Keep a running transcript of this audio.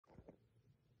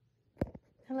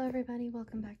Hello everybody,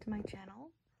 welcome back to my channel.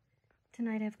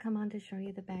 Tonight I've come on to show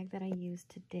you the bag that I used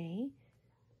today.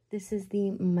 This is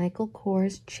the Michael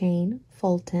Kors chain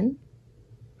Fulton.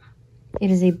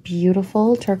 It is a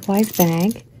beautiful turquoise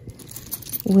bag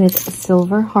with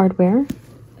silver hardware,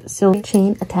 silver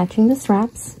chain attaching the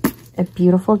straps, a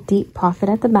beautiful deep pocket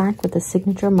at the back with the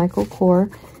signature Michael Kors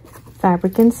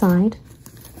fabric inside.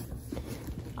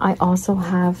 I also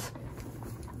have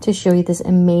to show you this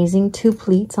amazing two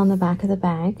pleats on the back of the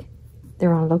bag.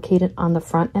 They're located on the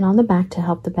front and on the back to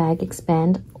help the bag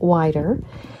expand wider,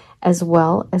 as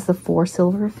well as the 4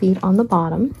 silver feet on the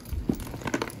bottom.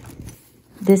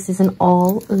 This is an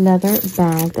all leather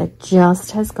bag that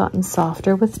just has gotten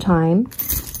softer with time.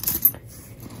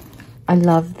 I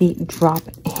love the drop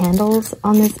handles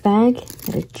on this bag,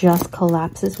 that it just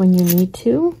collapses when you need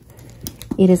to.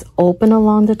 It is open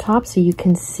along the top so you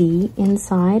can see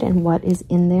inside and what is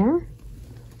in there.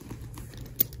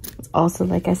 It's also,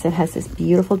 like I said, has this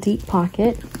beautiful deep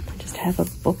pocket. I just have a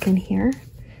book in here.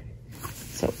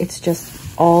 So it's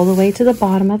just all the way to the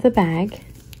bottom of the bag.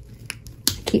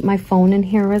 I keep my phone in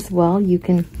here as well.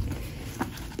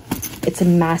 It's a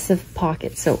massive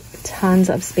pocket, so tons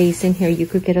of space in here. You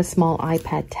could get a small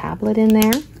iPad tablet in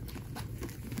there.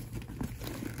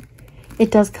 It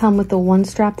does come with the one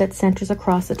strap that centers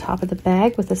across the top of the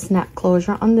bag with a snap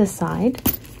closure on this side.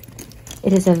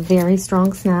 It is a very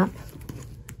strong snap.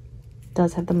 It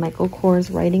does have the Michael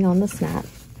Kors writing on the snap.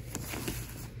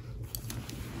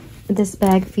 This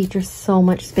bag features so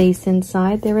much space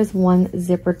inside. There is one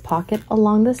zippered pocket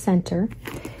along the center.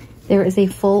 There is a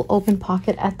full open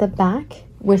pocket at the back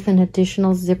with an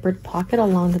additional zippered pocket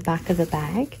along the back of the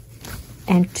bag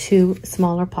and 2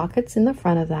 smaller pockets in the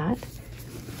front of that.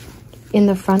 In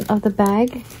the front of the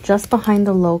bag, just behind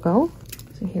the logo,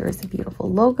 so here is the beautiful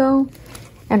logo,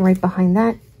 and right behind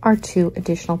that are 2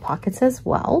 additional pockets as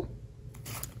well.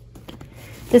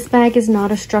 This bag is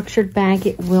not a structured bag.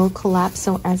 It will collapse,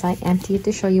 so as I empty it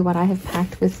to show you what I have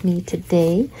packed with me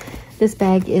today, this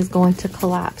bag is going to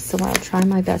collapse, so I'll try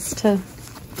my best to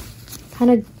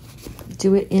kind of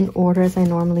do it in order as I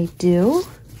normally do.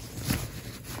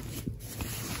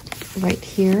 Right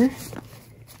here,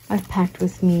 I've packed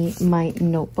with me my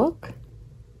notebook.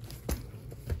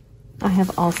 I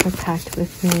have also packed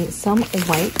with me some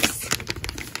wipes.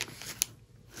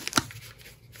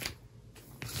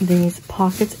 These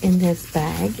pockets in this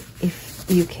bag, if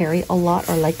you carry a lot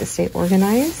or like to stay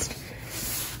organized,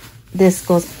 this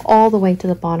goes all the way to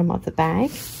the bottom of the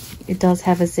bag. It does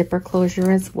have a zipper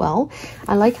closure as well.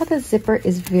 I like how the zipper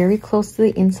is very close to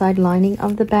the inside lining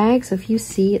of the bag. So if you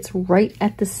see, it's right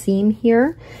at the seam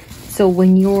here. So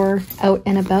when you're out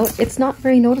and about, it's not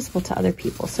very noticeable to other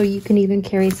people. So you can even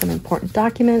carry some important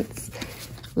documents,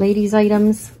 ladies'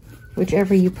 items,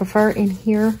 whichever you prefer in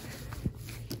here.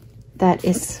 That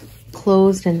is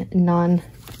closed and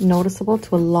non-noticeable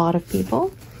to a lot of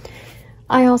people.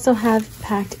 I also have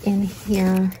packed in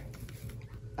here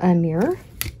a mirror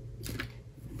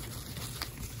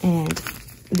and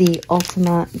the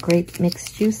Ultima grape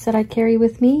mixed juice that I carry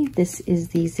with me. This is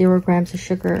the 0 grams of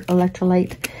sugar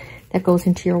electrolyte that goes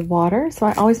into your water. So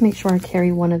I always make sure I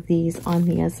carry one of these on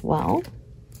me as well.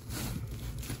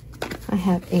 I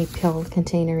have a pill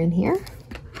container in here.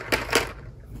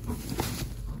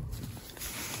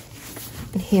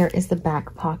 And here is the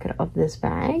back pocket of this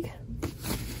bag.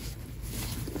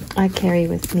 I carry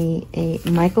with me a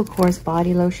Michael Kors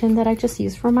body lotion that I just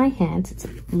use for my hands. It's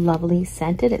lovely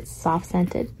scented. It's soft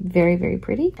scented, very, very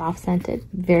pretty. Soft scented,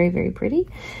 very, very pretty.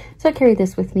 So I carry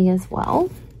this with me as well.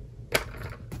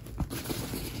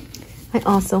 I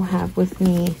also have with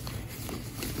me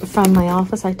from my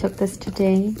office, I took this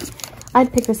today.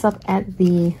 I'd pick this up at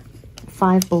the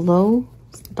Five Below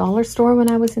dollar store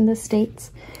when I was in the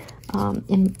States.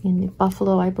 In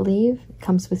Buffalo, I believe. It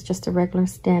comes with just a regular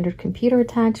standard computer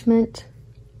attachment.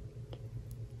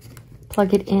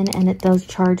 Plug it in and it does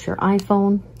charge your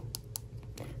iPhone.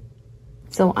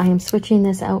 So I am switching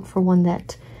this out for one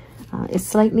that is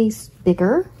slightly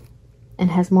bigger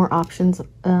and has more options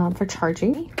for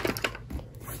charging.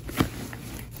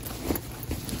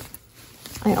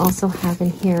 I also have in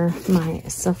here my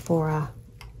Sephora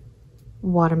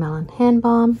watermelon hand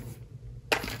balm,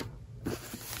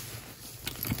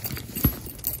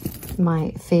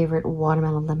 my favorite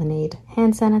watermelon lemonade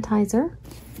hand sanitizer.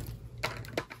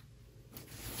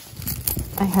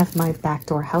 I have my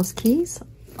backdoor house keys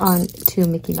on 2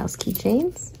 Mickey Mouse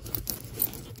keychains.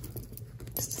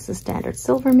 This is a standard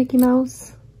silver Mickey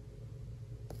Mouse,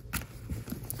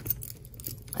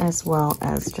 as well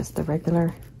as just the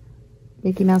regular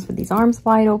Mickey Mouse with these arms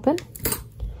wide open.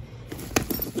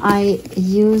 I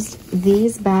used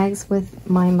these bags with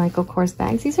my Michael Kors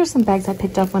bags. These are some bags I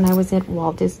picked up when I was at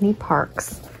Walt Disney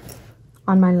Parks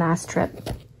on my last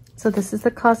trip. So this is the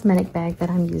cosmetic bag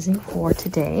that I'm using for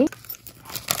today.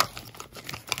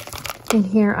 In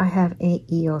here I have a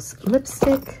EOS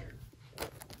lipstick,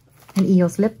 an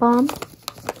EOS lip balm.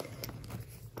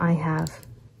 I have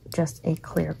just a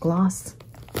clear gloss.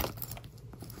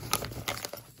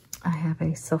 I have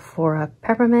a Sephora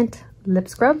peppermint lip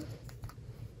scrub.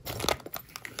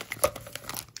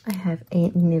 I have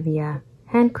a Nivea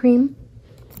hand cream,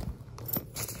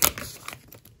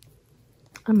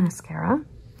 a mascara.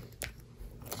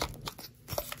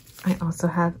 I also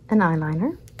have an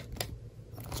eyeliner,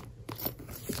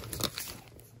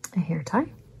 a hair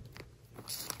tie.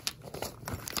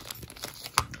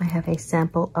 I have a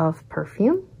sample of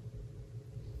perfume.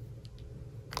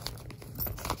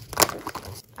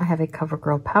 I have a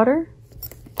CoverGirl powder.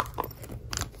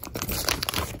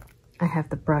 I have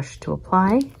the brush to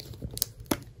apply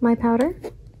my powder.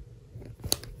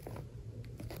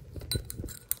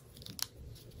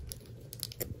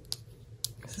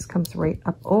 This comes right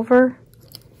up over,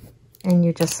 and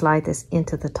you just slide this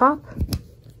into the top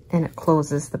and it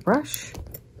closes the brush.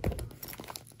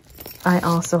 I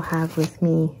also have with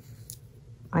me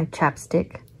my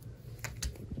chapstick.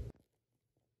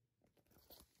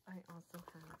 I also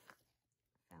have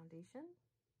foundation.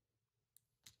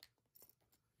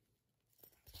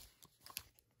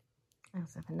 I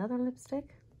also have another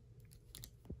lipstick,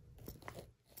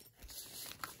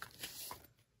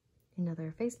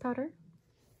 another face powder,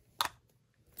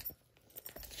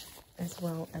 as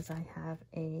well as I have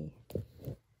a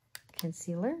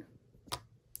concealer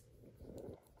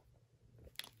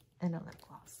and a lip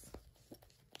gloss.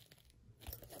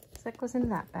 So that goes in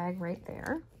that bag right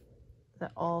there.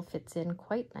 That all fits in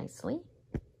quite nicely.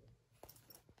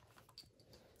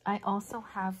 I also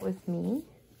have with me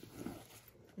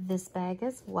this bag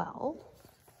as well.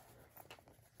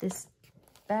 This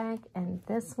bag and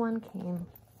this one came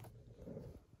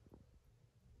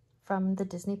from the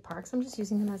Disney parks. I'm just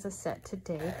using them as a set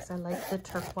today because I like the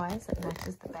turquoise that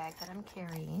matches the bag that I'm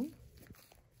carrying.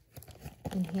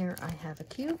 And here I have a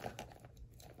cube.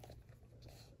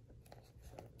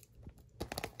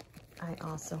 I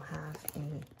also have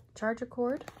a charger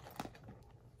cord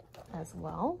as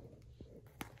well.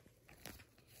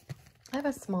 I have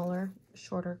a smaller,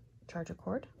 shorter charger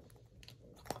cord,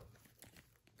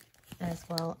 as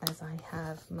well as I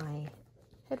have my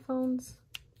headphones.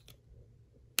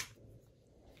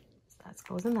 So that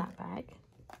goes in that bag.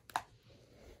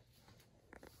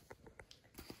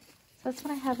 So that's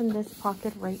what I have in this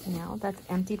pocket right now. That's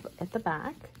empty at the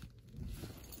back.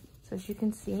 So as you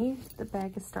can see, the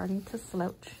bag is starting to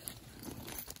slouch.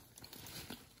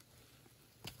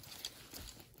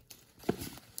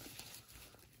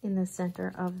 In the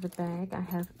center of the bag, I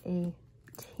have a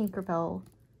Tinkerbell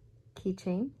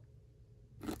keychain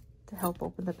to help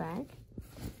open the bag.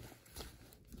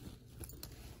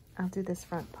 I'll do this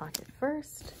front pocket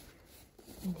first.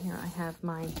 And here I have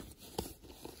my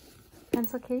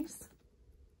pencil case.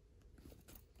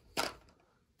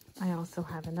 I also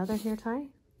have another hair tie.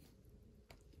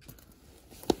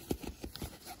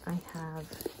 I have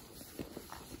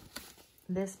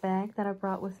this bag that I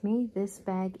brought with me. This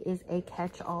bag is a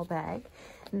catch-all bag.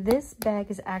 This bag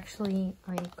is actually,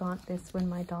 I got this when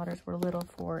my daughters were little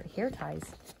for hair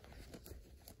ties.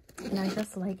 And I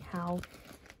just like how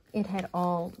it had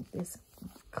all this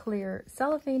clear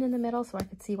cellophane in the middle so I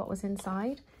could see what was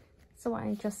inside. So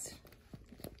I just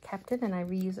kept it and I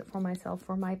reuse it for myself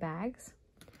for my bags.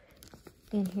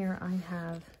 In here I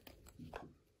have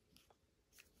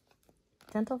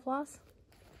dental floss.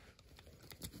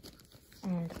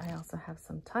 And I also have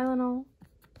some Tylenol.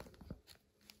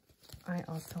 I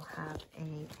also have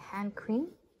a hand cream.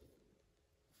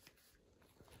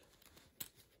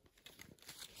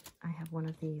 I have one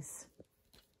of these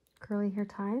curly hair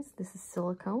ties. This is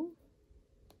silicone.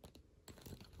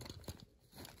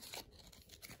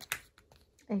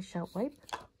 A shout wipe.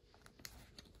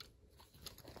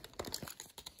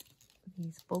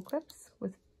 These bow clips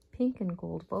with pink and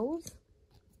gold bows.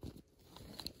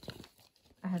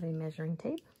 I have a measuring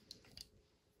tape.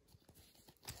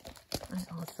 I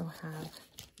also have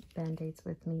Band-Aids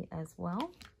with me as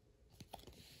well.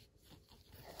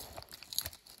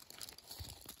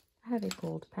 I have a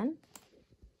gold pen.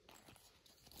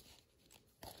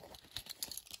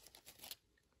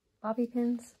 Bobby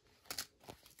pins.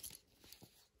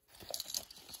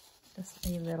 Just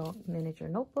a little miniature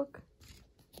notebook.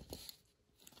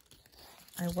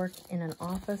 I work in an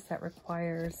office that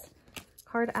requires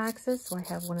card access, so I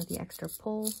have one of the extra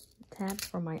pull tabs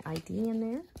for my ID in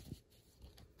there.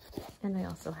 And I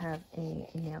also have a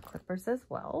nail clippers as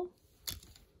well.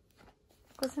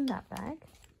 Goes in that bag.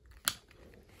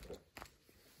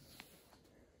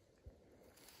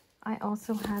 I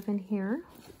also have in here,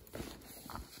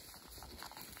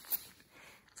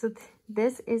 so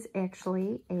this is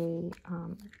actually a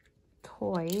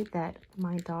toy that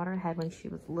my daughter had when she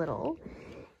was little,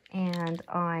 and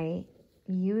I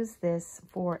use this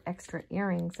for extra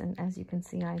earrings, and as you can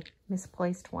see I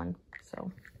misplaced one,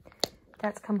 so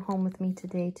that's come home with me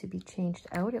today to be changed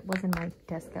out. It was in my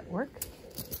desk at work.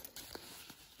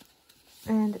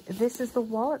 And this is the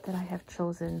wallet that I have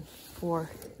chosen for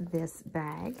this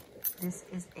bag. This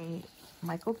is a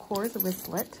Michael Kors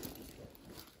wristlet.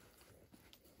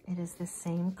 It is the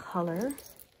same color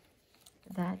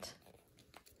that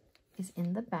is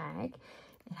in the bag.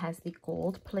 It has the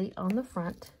gold plate on the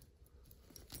front.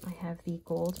 I have the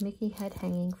gold Mickey head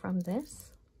hanging from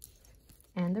this,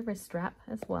 and the wrist strap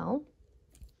as well.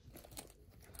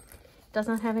 Does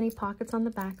not have any pockets on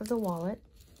the back of the wallet.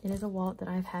 It is a wallet that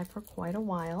I've had for quite a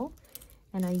while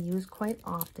and I use quite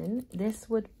often. This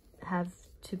would have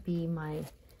to be my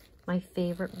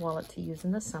favorite wallet to use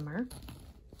in the summer.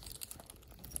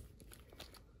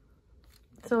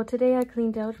 So today I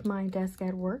cleaned out my desk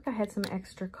at work. I had some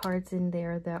extra cards in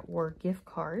there that were gift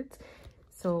cards,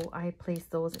 so I placed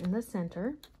those in the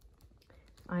center.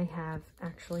 I have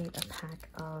actually a pack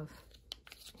of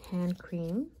hand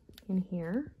cream in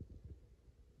here.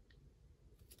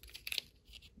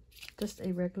 Just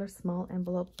a regular small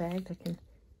envelope bag that can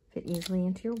fit easily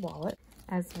into your wallet.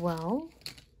 As well,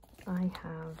 I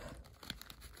have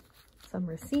some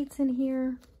receipts in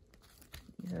here.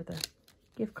 These are the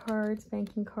gift cards,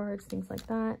 banking cards, things like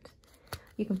that.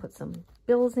 You can put some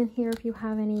bills in here if you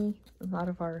have any. A lot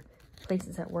of our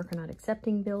places at work are not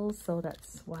accepting bills, so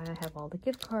that's why I have all the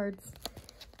gift cards.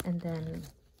 And then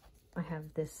I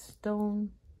have this stone.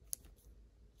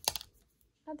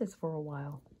 Had this for a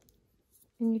while.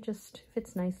 And you just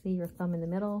fits nicely, your thumb in the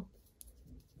middle.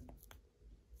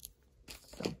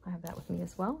 So I have that with me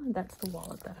as well, and that's the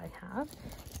wallet that I have.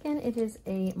 And it is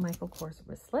a Michael Kors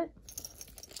wristlet.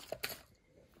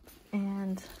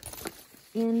 And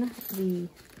in the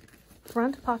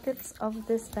front pockets of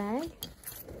this bag,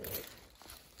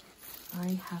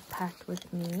 I have packed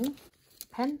with me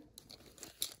pen,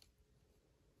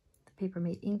 the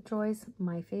Papermate Ink Joys,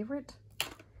 my favorite.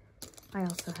 I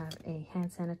also have a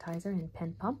hand sanitizer and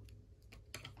pen pump,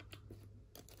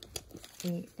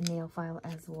 a nail file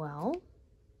as well.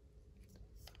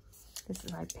 This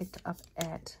is I picked up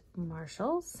at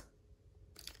Marshall's.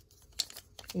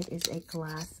 It is a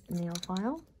glass nail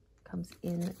file, comes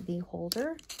in the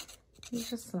holder. You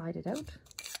just slide it out.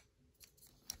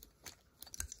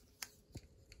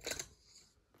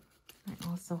 I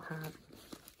also have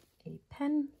a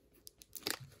pen.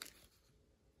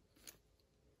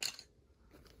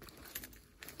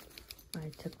 I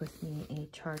took with me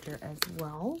a charger as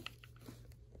well.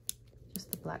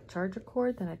 Just the black charger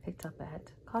cord that I picked up at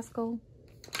Costco.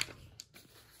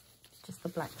 Just the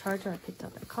black charger I picked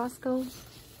up at Costco.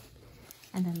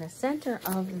 And then the center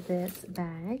of this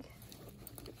bag,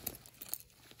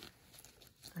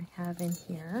 I have in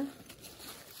here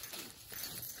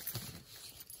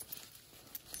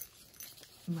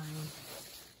my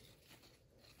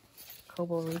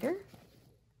Kobo reader,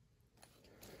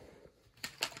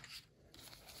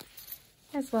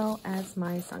 as well as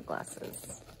my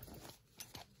sunglasses.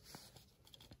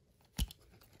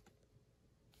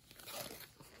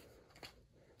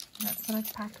 That's what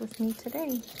I've packed with me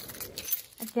today.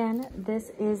 Again,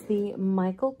 this is the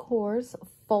Michael Kors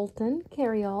Fulton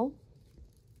carry-all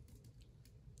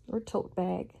or tote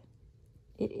bag.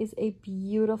 It is a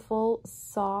beautiful,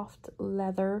 soft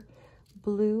leather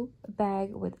blue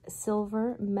bag with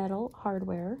silver metal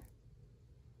hardware.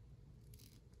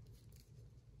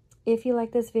 If you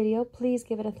like this video, please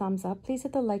give it a thumbs up. Please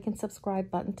hit the like and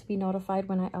subscribe button to be notified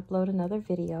when I upload another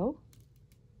video.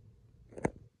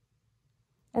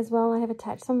 As well, I have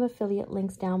attached some affiliate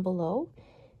links down below.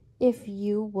 If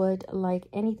you would like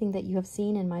anything that you have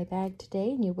seen in my bag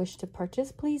today and you wish to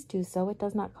purchase, please do so. It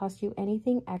does not cost you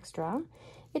anything extra.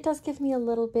 It does give me a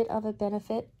little bit of a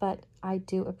benefit, but I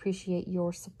do appreciate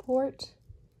your support.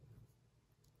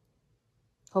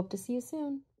 Hope to see you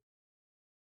soon.